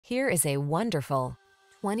Here is a wonderful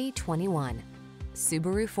 2021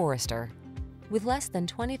 Subaru Forester. With less than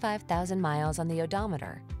 25,000 miles on the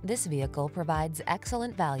odometer, this vehicle provides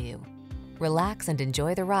excellent value. Relax and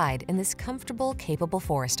enjoy the ride in this comfortable, capable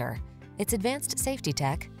Forester. Its advanced safety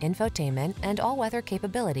tech, infotainment, and all-weather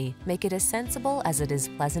capability make it as sensible as it is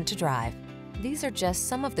pleasant to drive. These are just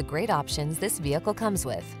some of the great options this vehicle comes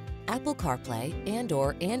with: Apple CarPlay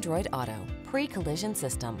and/or Android Auto, pre-collision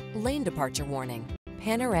system, lane departure warning,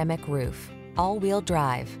 panoramic roof, all-wheel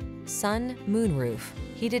drive, sun, moonroof,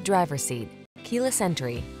 heated driver's seat, keyless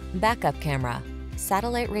entry, backup camera,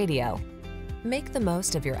 satellite radio. Make the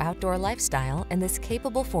most of your outdoor lifestyle in this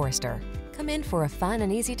capable Forester. Come in for a fun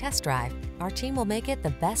and easy test drive. Our team will make it the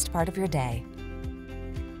best part of your day.